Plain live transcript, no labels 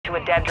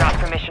to a dead drop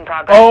for mission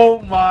progress.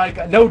 Oh my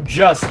god. No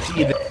just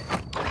either.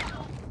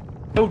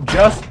 No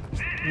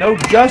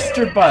just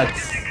or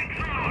buts.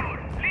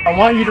 I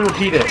want you to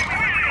repeat it.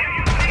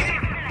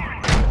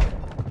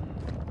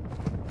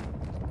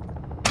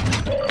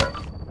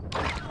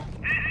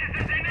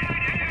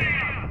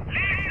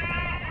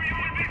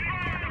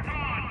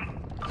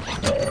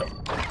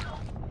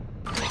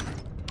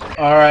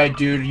 Alright,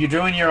 dude. You're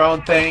doing your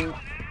own thing.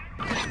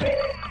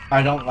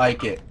 I don't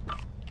like it.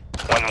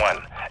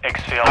 1-1.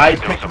 Exfil I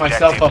picked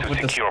myself up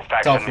with the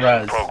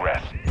self-res.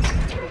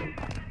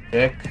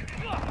 Dick.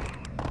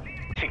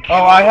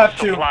 Oh, I have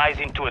to. Supplies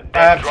into a I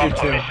dead have drop to,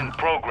 for too. mission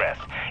progress.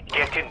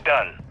 Get it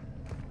done.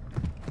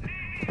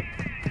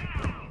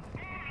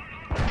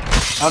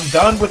 I'm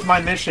done with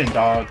my mission,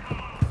 dog.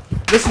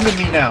 Listen to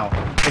me now.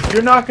 If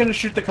you're not gonna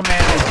shoot the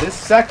commander this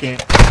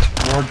second,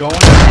 we're going to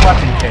the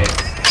weapon case.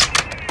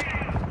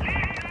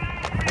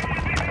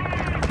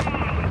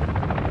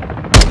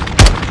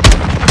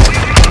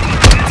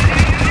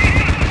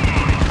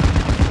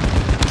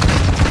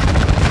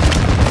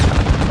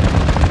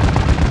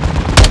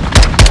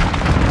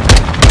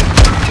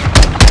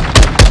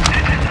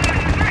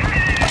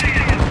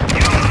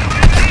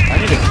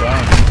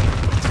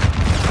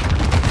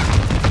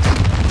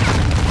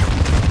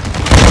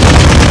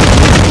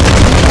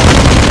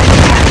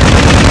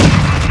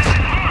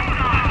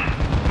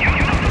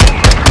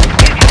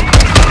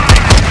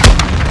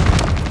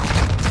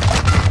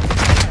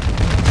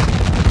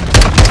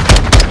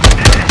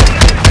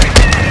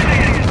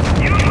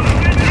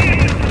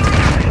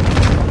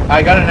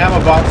 I got an ammo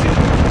box. You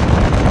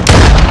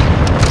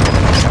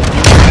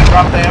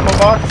drop the ammo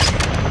box?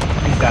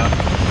 He's down.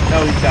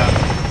 No, he's down.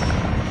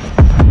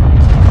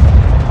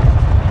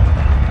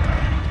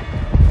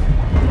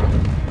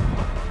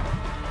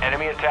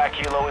 Enemy attack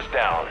helo is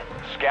down.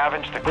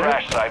 Scavenge the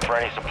crash site for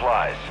any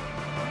supplies.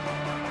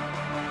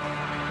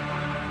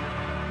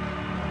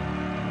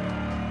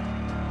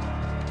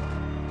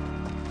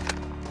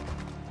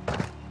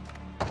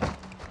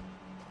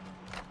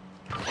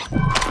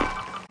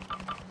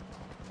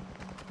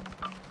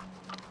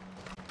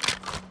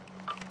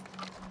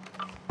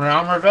 An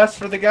armor vest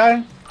for the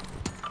guy?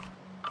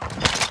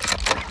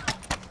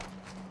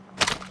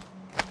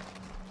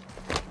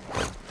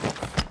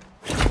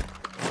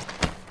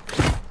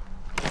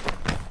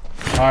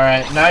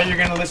 Alright, now you're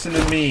gonna listen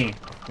to me.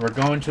 We're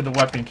going to the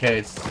weapon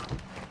case.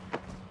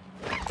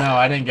 No,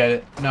 I didn't get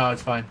it. No,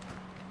 it's fine.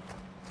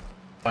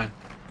 Fine.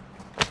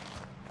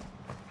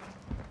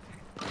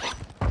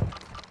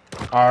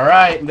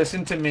 Alright,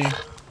 listen to me.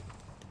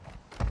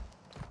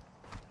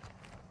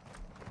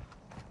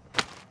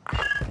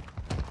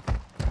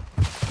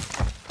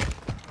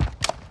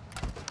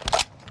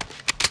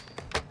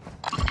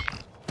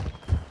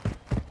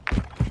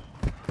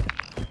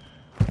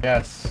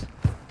 Yes.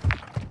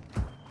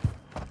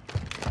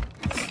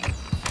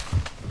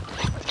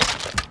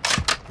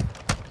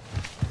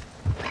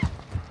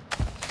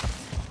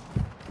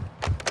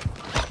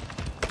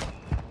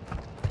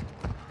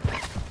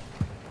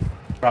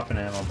 Drop an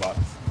ammo box.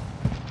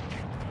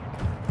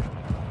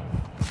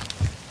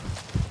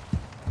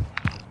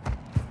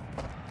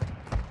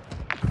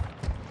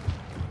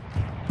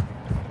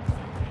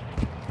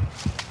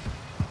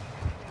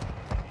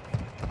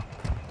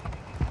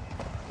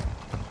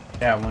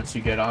 Yeah, once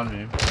you get on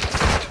me.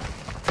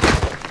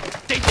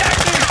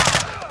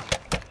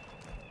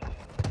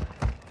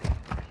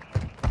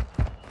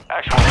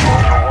 Actual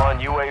Soldier 1,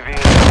 UAV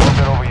is in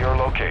orbit over your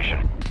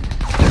location.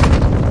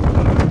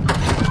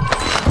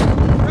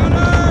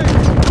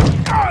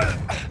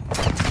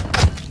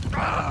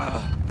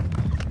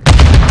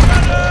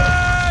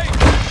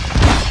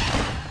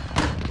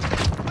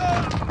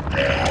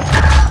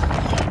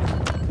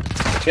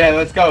 Yeah,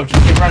 let's go.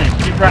 Just keep running.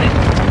 Keep running.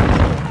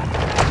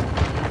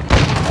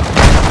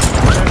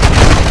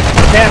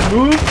 Can't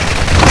move.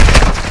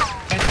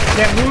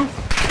 Can't move.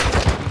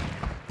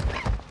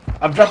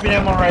 I'm dropping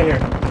ammo right here.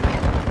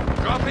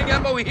 Dropping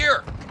ammo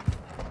here.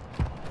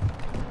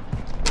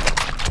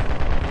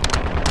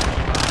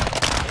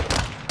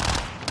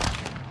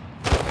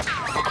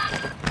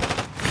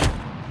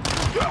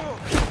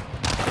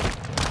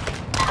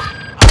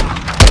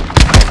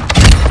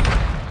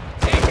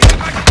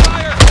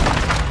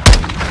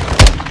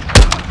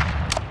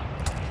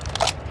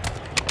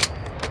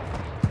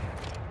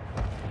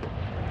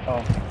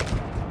 Oh.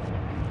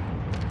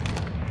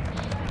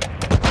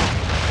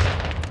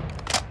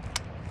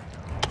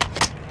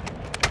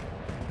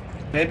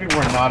 Maybe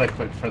we're not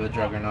equipped for the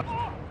Juggernaut.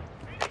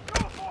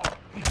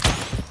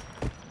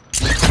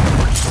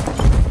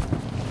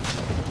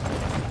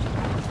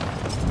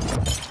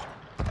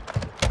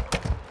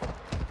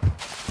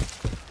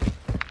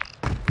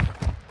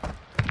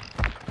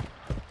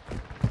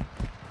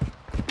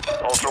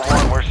 Ultra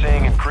 1, we're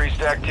seeing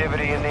increased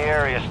activity in the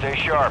area. Stay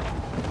sharp.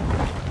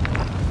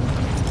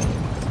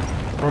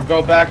 We'll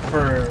go back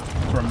for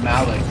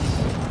Malik.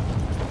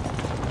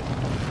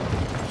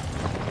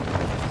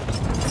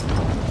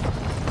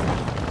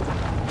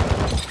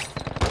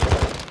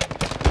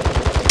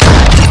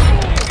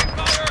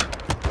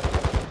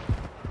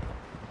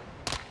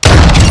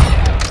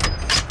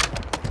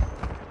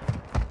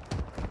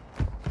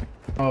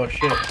 Oh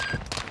shit.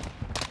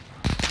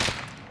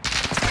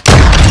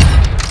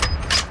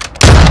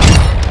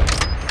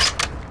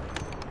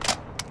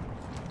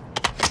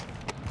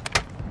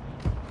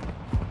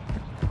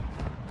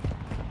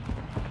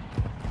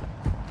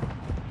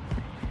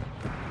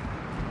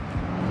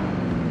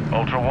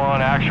 Ultra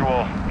One,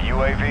 actual.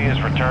 UAV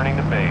is returning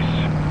to base.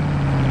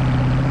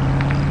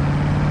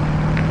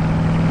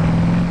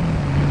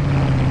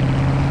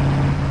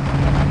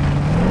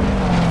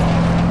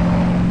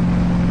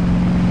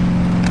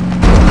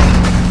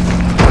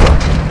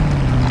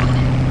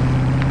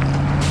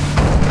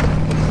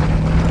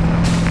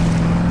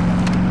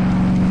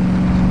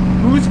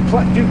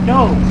 Dude,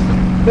 no.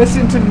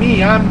 Listen to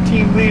me. I'm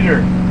team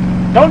leader.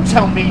 Don't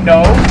tell me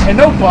no, and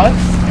no buts,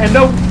 and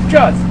no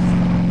just.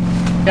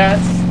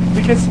 Yes,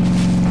 because...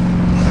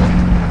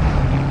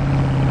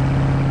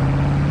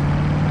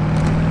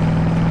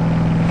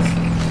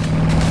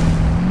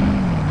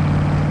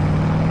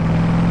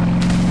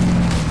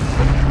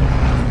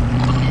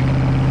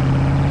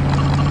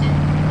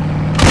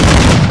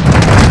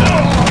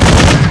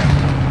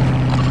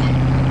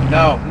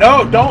 No,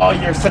 no, don't. Oh,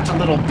 you're such a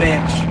little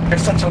bitch. You're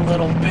such a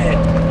little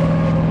bitch.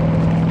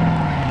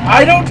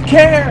 I don't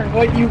care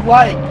what you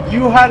like.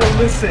 You had to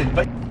listen,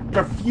 but you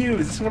refuse.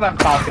 This is what I'm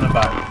talking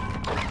about.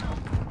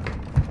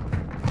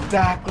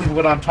 Exactly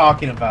what I'm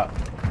talking about.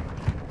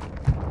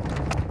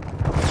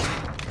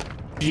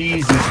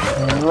 Jesus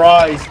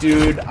Christ,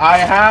 dude. I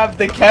have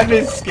the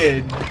chemist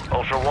skin.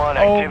 Ultra One,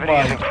 Oh activity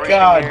my is increasing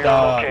God, near your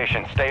dog.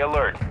 location. Stay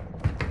alert.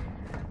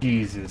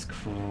 Jesus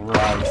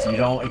Christ. You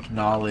don't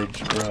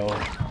acknowledge, bro.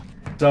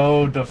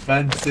 So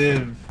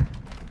defensive.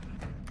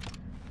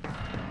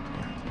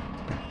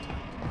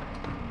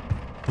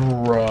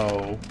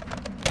 Bro.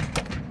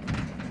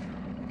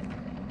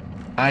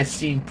 I've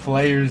seen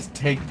players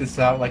take this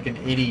out like an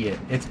idiot.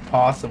 It's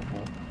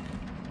possible.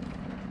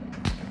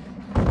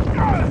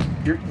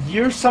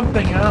 You're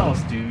something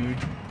else, dude.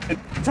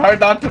 It's hard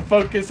not to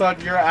focus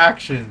on your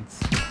actions.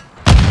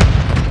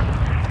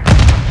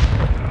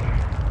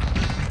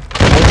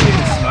 I'm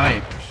getting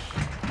sniped.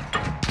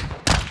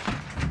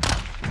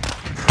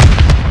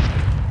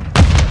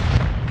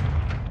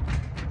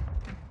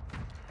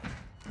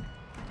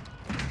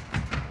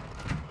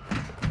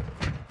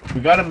 We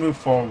gotta move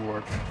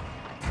forward.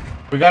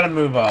 We gotta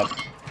move up.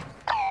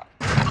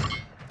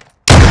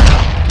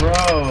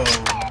 Bro.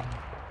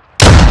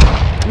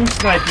 Who's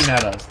sniping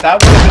at us?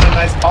 That would have been a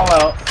nice call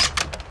out.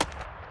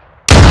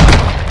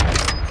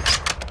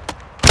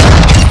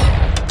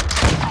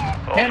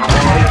 Can't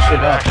make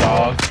shit up,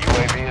 dog.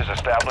 UAV is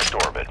established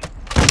orbit.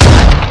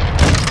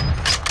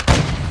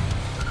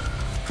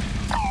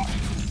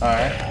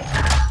 Alright.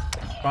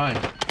 Fine.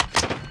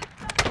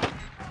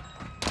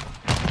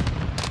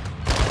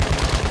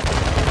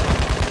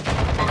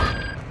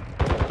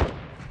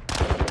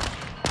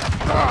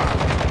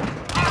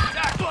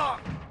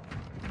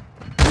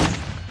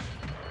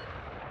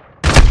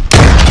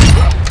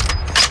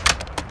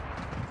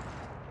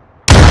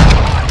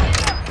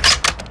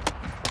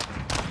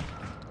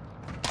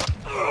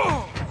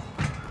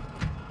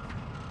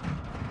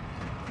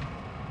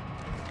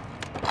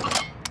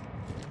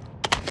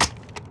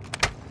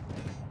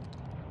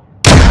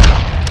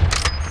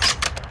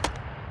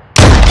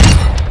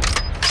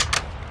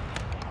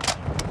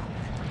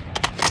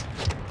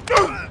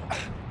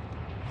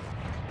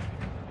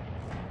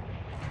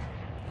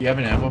 You have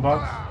an ammo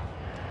box?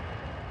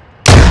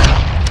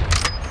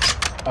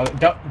 Oh,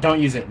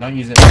 don't use it. Don't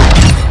use it.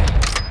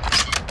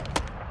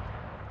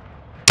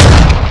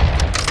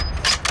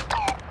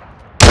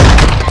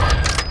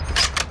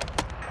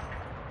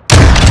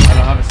 I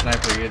don't have a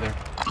sniper either.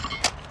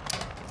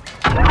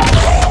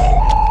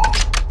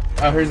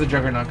 Oh, here's the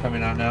Juggernaut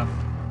coming out now.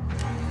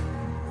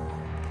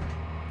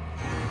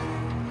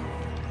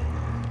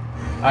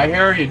 I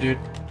hear you, dude.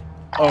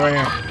 Oh, right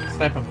here.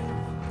 Snipe him.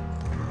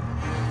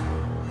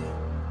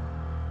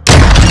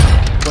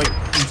 Wait,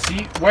 you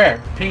see?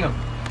 Where? Ping him.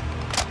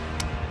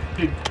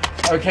 Dude,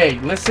 okay,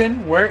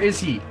 listen. Where is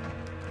he?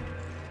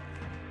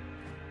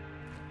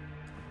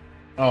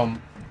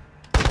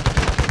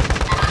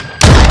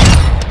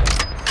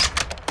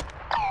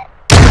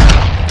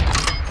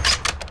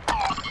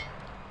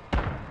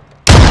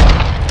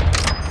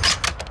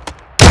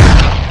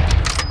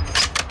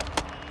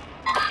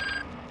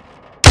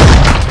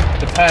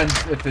 Depends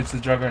if it's a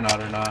Juggernaut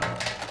or not.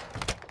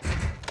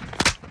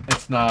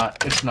 It's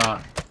not. It's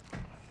not.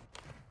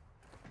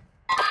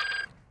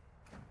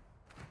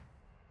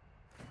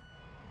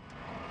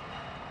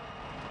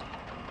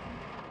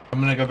 I'm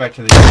gonna go back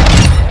to the...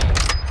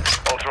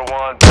 Ultra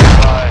One, be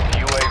advised,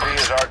 UAV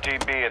is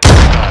RTB at this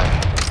time.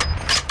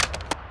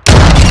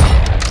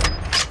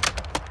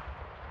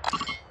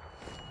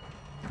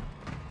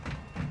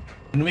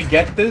 When we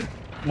get this,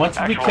 once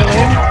we Actual kill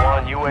Ultra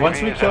One, him, UAV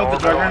once we is kill the in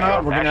orbital.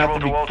 Juggernaut, we're gonna have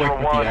to be Actual quick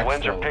with the Ultra One,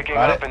 winds are exfil. picking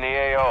Got up it? in the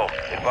AO.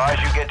 Advise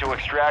you get to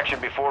extraction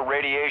before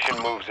radiation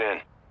moves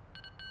in.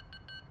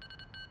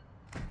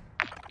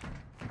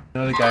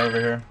 Another guy over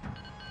here.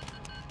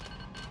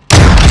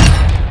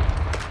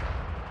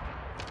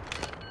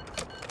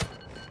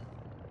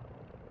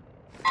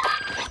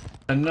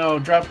 No,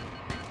 drop.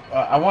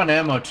 I want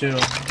ammo too.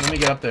 Let me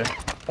get up there.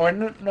 Or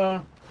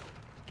no.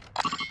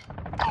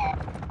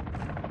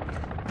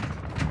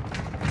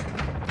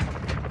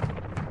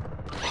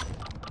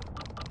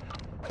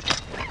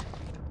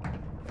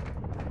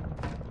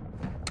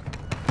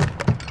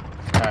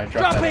 Alright,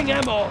 drop Dropping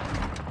that. ammo.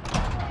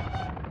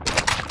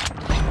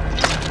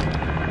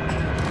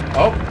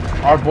 Oh,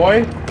 our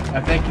boy. I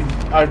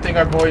think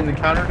our boy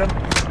encountered him.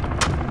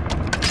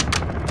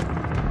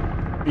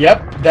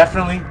 Yep,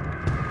 definitely.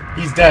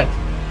 He's dead.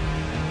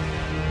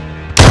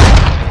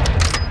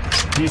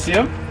 Do you see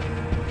him?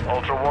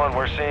 Ultra One,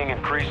 we're seeing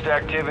increased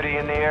activity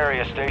in the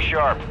area. Stay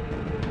sharp.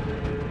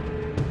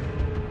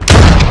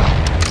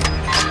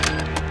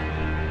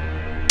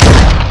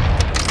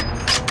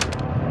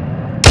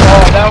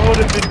 Oh, that would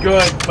have been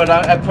good, but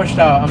I pushed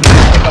out. I'm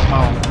gonna pick up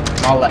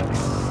my legs.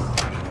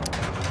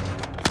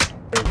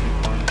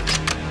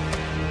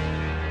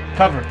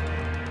 Cover.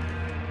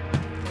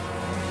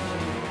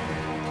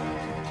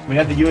 We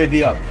had the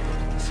UAV up,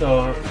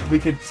 so we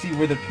could see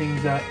where the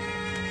ping's at.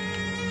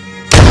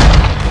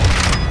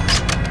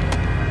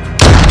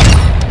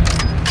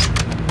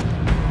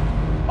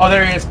 Oh,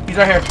 there he is. He's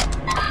right here.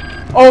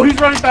 Oh, he's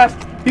running fast.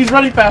 He's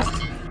running fast.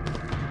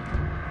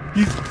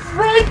 He's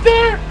right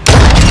there.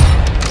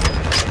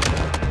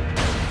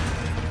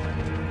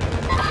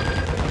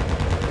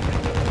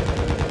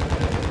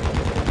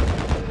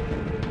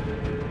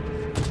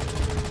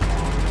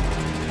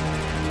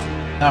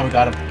 Now we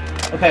got him.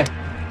 Okay.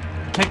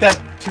 Take that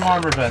 2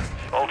 armor vest.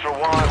 Ultra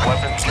One,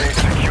 weapons cage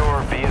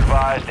secure. Be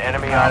advised,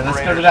 enemy Alright, let's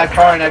operators go to that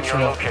car and are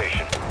tracking your exfil.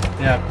 location.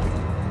 Yeah.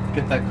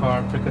 Get that car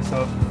and pick us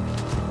up.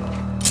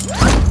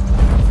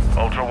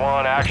 Ultra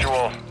One,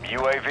 actual.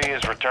 UAV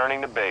is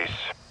returning to base.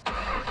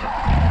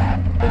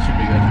 That should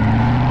be good.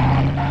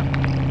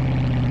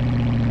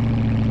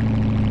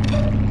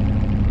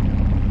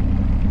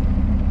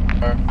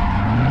 Or...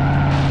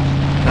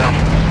 No.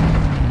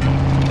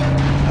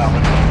 That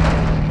one.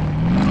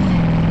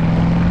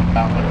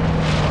 That one.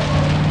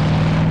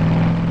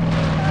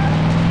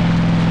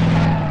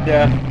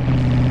 Yeah.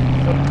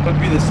 Would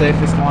be the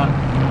safest one.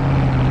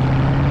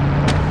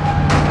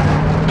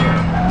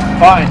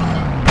 Fine.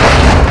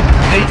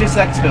 They just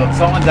exfilled.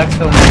 Someone's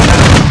exfilling right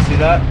now. See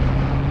that?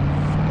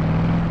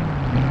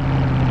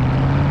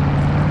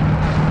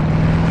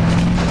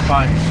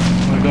 Fine.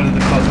 We'll go to the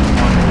closest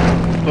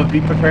one. But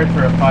be prepared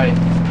for a fight.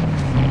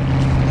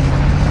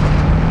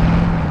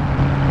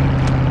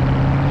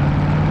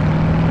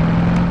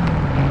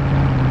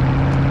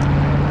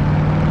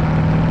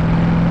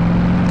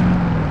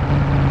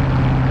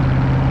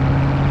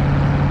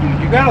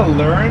 You gotta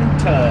learn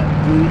to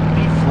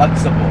be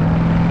flexible.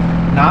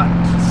 Not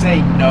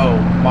say no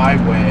my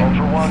way.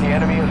 Ultra One, the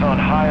enemy is on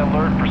high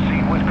alert.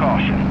 Proceed with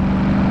caution.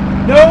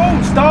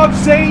 No! Stop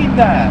saying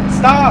that!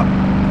 Stop!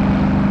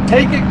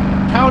 Take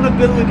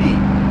accountability.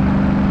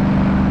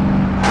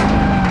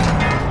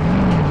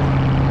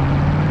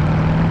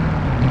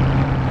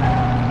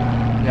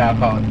 Yeah, I'll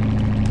call it.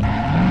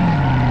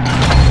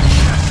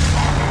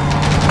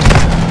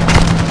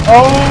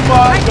 Oh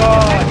my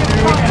god,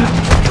 dude!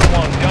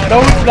 No,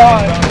 it's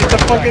not! It's a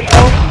fucking...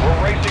 Oh! We're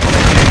racing.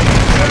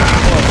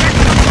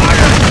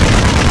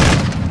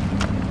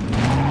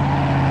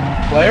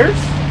 Players?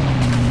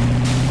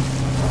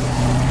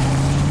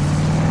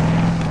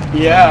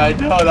 Yeah, I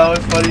know, that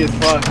was funny as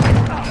fuck.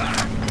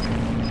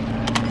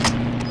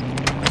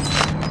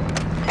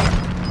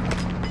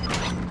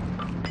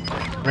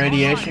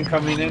 Radiation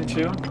coming in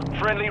too?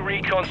 Friendly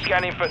recon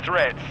scanning for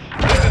threats.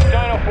 This is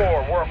Dino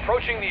 4. We're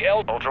approaching the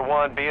L. Ultra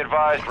One, be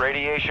advised,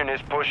 radiation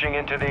is pushing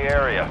into the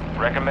area.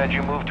 Recommend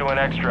you move to an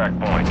extract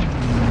point.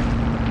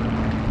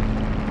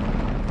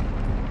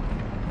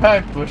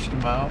 I pushed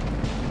him out.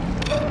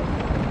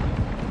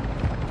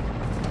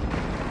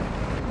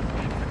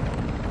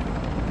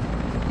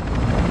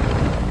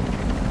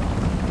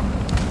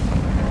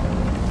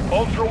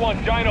 Ultra One,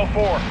 Dino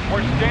 4.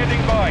 We're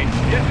standing by.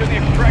 Get to the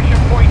extraction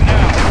point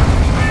now.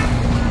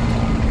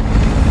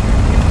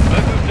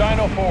 This is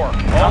Dino 4.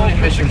 How All many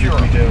missions did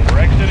we do? We're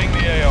exiting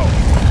the AO.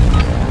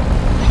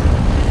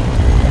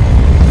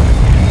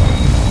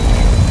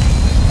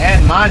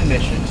 And mine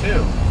mission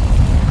too.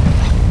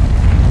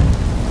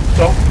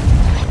 So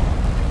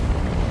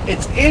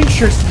it's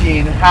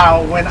interesting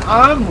how when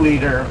I'm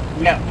leader,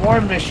 we get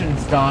more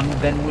missions done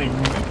than when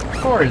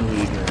you're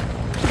leader.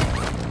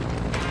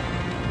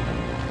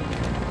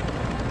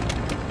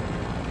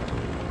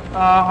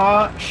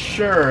 Uh-huh,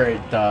 sure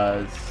it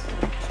does.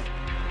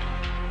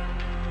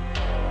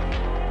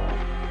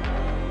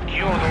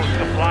 Cure those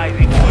supplies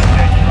into a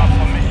dead drop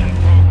for mission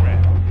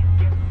program.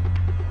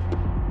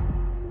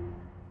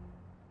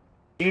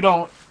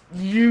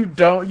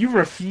 You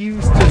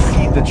refuse to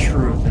see the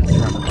truth in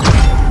front of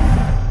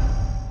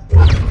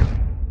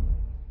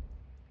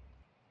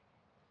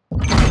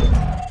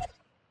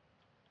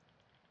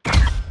you.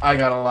 I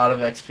got a lot of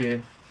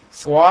XP.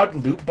 Squad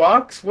loot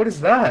box? What is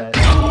that?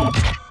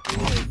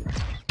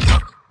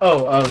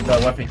 Oh,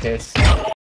 the weapon case.